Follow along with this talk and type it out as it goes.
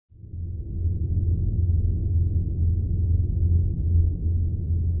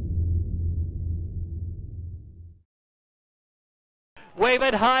Wave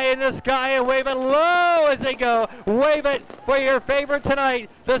it high in the sky and wave it low as they go. Wave it for your favorite tonight,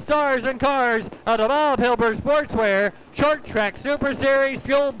 the stars and cars of the Bob Hilbert Sportswear Short Track Super Series,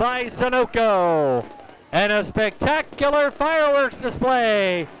 fueled by Sunoco. And a spectacular fireworks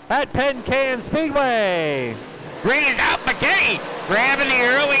display at Penn Speedway. Green is out, McKinney grabbing the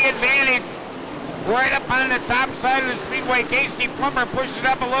early advantage. Right up on the top side of the Speedway. Casey Plummer pushes it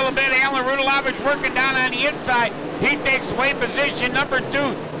up a little bit. Alan Rudalovich working down on the inside. He takes away position number 2.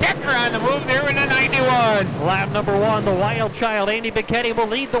 Decker on the move there in the 91. Lap number 1, the wild child, Andy Bicchetti, will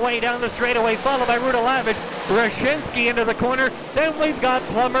lead the way down the straightaway, followed by Rudalovich. Rashinsky into the corner. Then we've got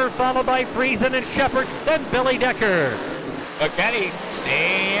Plummer, followed by Friesen and Shepard. Then Billy Decker. Bicchetti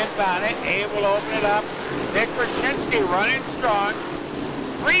stands on it, able to open it up. Nick Rashinsky running strong.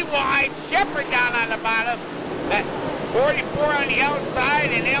 3 wide, Shepard down on the bottom. That 44 on the outside,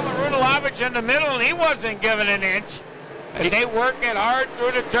 and Alan Rudalovich in the middle, and he wasn't giving an inch. As they work it hard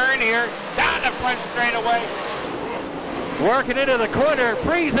through the turn here, down the front straightaway. Working into the corner,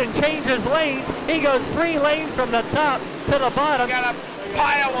 Friesen changes lanes. He goes 3 lanes from the top to the bottom. Got a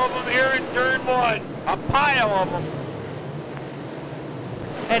pile of them here in turn 1. A pile of them.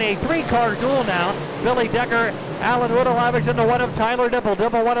 And a 3-car duel now. Billy Decker, Alan Rudalovich, and the one of Tyler Dipple.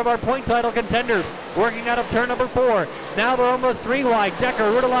 Dipple, one of our point title contenders, working out of turn number 4. Now they're almost 3 wide. Decker,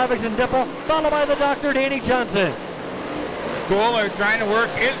 Rudalovich, and Dipple, followed by the Dr. Danny Johnson. Kohler trying to work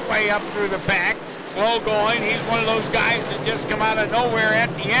his way up through the back. Slow going. He's one of those guys that just come out of nowhere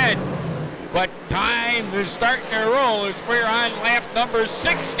at the end. But time is starting to roll as we're on lap number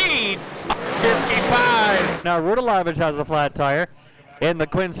 16, 55. Now Rudalovich has a flat tire in the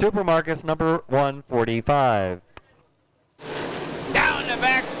Quinn Supermarkets number 145. Down the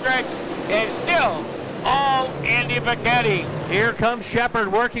backstretch is still all Andy Bicchetti. Here comes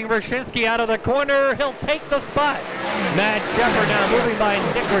Shepard working Rashinsky out of the corner. He'll take the spot. Matt Shepard now moving by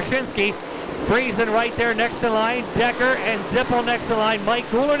Nick Rashinsky. Friesen right there next to line. Decker and Dipple next to line. Mike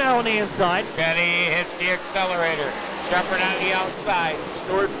Kohler now on the inside. Bicchetti hits the accelerator. Shepard on the outside.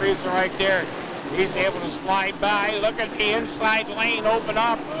 Stuart Friesen right there. He's able to slide by. Look at the inside lane open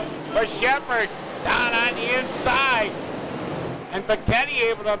up for Shepard down on the inside. And Bicchetti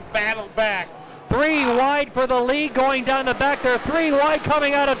able to battle back. 3 wide for the lead going down the back there. 3 wide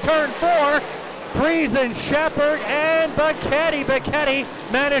coming out of turn 4. Friesen, Shepard, and Bicchetti. Bicchetti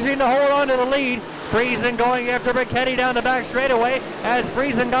managing to hold on to the lead. Friesen going after Bicchetti down the back straightaway as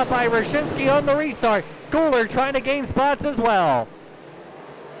Friesen got by Rashinsky on the restart. Kohler trying to gain spots as well.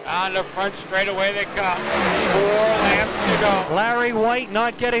 On the front straightaway they come. 4 laps to go. Larry White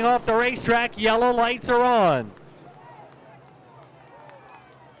not getting off the racetrack. Yellow lights are on.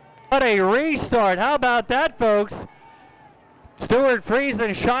 What a restart. How about that, folks? Stuart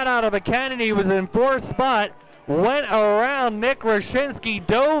Friesen shot out of a cannon. He was in 4th spot. Went around Nick Rashinsky.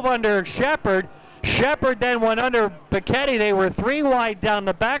 Dove under Shepard. Shepard then went under Bicchetti. They were 3 wide down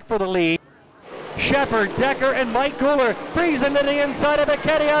the back for the lead. Shepard, Decker, and Mike Kohler. Friesen to the inside of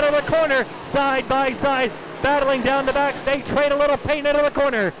Bicchetti out of the corner. Side by side, battling down the back. They trade a little paint into the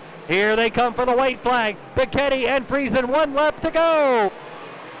corner. Here they come for the white flag. Bicchetti and Friesen, 1 lap to go.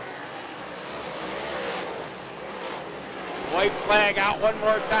 White flag out one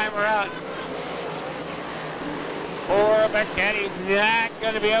more time around. For Bicchetti, not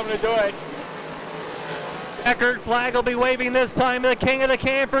going to be able to do it. Checkered flag will be waving this time. The king of the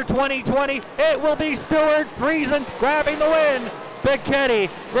can for 2020. It will be Stuart Friesen grabbing the win. Bicchetti,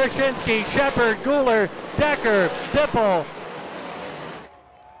 Rashinsky, Shepard, Kohler, Decker, Dipple.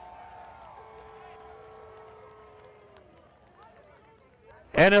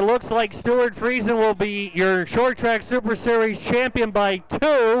 And it looks like Stuart Friesen will be your Short Track Super Series champion by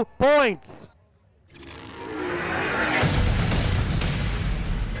 2 points.